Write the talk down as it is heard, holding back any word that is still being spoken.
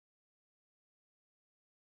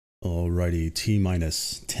Alrighty, T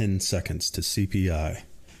minus 10 seconds to CPI.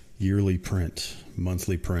 Yearly print,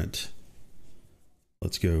 monthly print.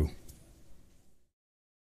 Let's go.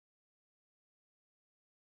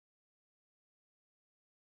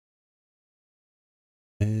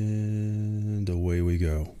 And away we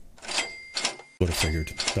go. What I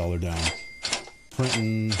figured. Dollar down.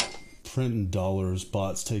 Printing dollars,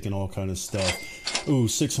 bots taking all kind of stuff. Ooh,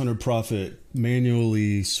 600 profit.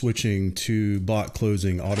 Manually switching to bot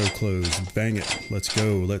closing, auto close. Bang it. Let's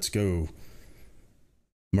go. Let's go.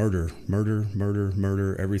 Murder, murder, murder,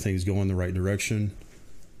 murder. Everything's going the right direction.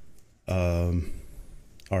 All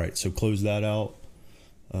right, so close that out.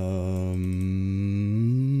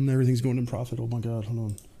 Everything's going in profit. Oh my God,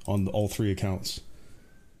 hold on all three accounts.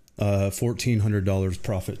 $1,400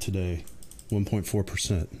 profit today,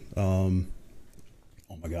 1.4%. Oh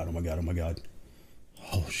my God, oh my God, oh my God.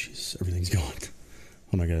 Oh jeez, everything's gone. Hold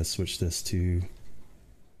on, I gotta switch this to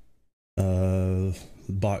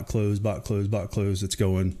bot close, bot close, bot close. It's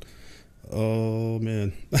going. Oh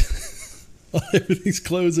man. Everything's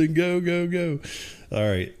closing. Go, go, go. All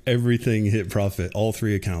right. Everything hit profit. All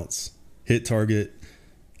three accounts hit target.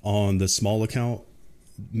 On the small account,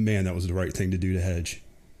 man, that was the right thing to do to hedge.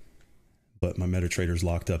 But my MetaTrader's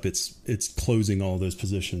locked up. It's closing all those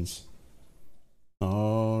positions.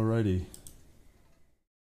 All righty.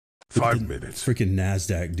 5 minutes. Freaking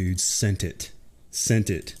NASDAQ, dude. Sent it. Sent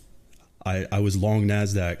it. I was long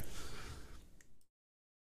NASDAQ.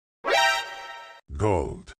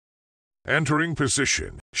 Gold. Entering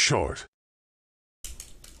position. Short.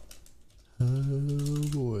 Oh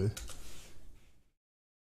boy.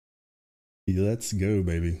 Let's go,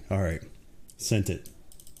 baby. All right. Sent it.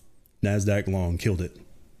 NASDAQ long. Killed it.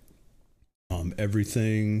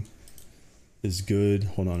 Everything is good.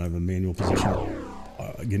 Hold on. I have a manual position.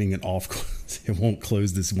 Getting it off. It won't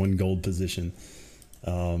close this one gold position.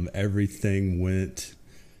 Everything went,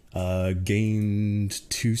 gained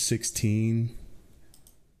 216.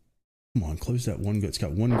 Come on, close that one. It's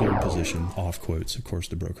got one gold position off quotes. Of course,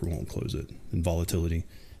 the broker won't close it. And volatility.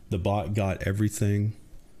 The bot got everything.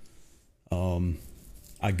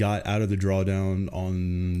 I got out of the drawdown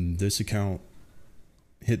on this account.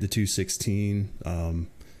 Hit the 216. I don't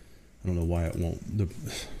know why it won't. The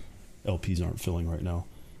LPs aren't filling right now.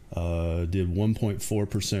 Did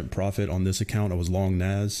 1.4% profit on this account. I was long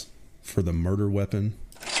NAS for the murder weapon.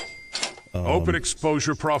 Open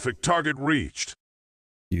exposure profit target reached.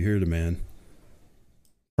 You hear the man.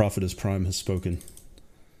 Prophetess Prime has spoken.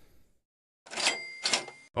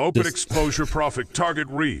 Open exposure profit target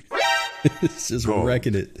reached. It's just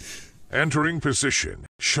wrecking it. Entering position.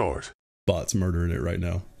 Short. Bot's murdering it right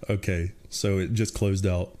now. Okay, so it just closed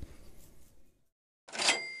out.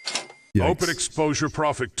 Yikes. Open exposure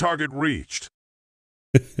profit target reached.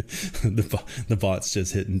 The bot's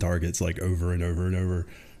just hitting targets like over and over and over.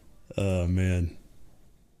 Oh man.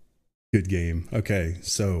 Good game. Okay,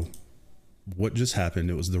 so what just happened?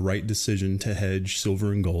 It was the right decision to hedge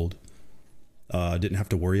silver and gold. Didn't have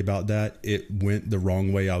to worry about that. It went the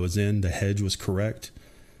wrong way I was in. The hedge was correct.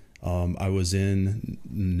 I was in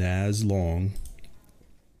NAS long,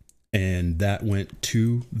 and that went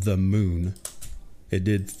to the moon. It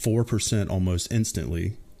did 4% almost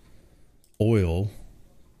instantly. Oil,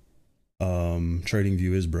 trading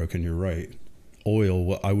view is broken. You're right.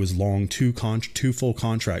 Oil, I was long two full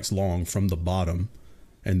contracts long from the bottom,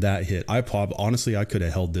 and that hit. Honestly, I could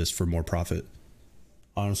have held this for more profit.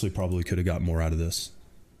 Honestly, probably could have got more out of this.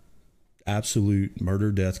 Absolute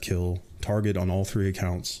murder, death, kill. Target on all three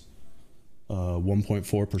accounts.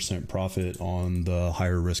 1.4% profit on the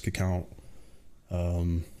higher risk account.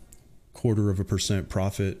 0.25%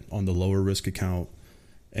 profit on the lower risk account.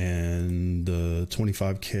 And the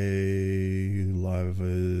 25K live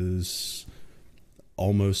is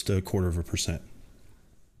almost 0.25%.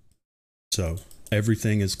 So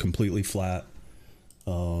everything is completely flat.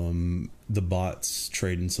 The bot's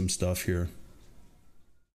trading some stuff here.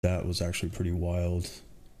 That was actually pretty wild.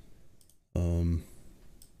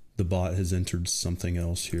 The bot has entered something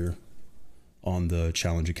else here on the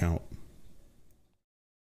challenge account.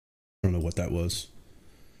 I don't know what that was.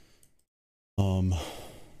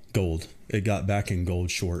 Gold. It got back in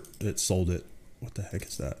gold short. It sold it. What the heck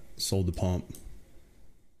is that? Sold the pump.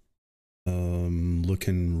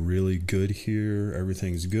 Looking really good here.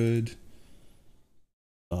 Everything's good.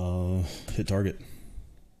 Hit target.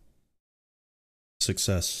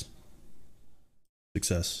 Success.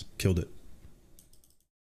 Success. Killed it.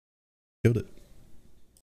 Killed it.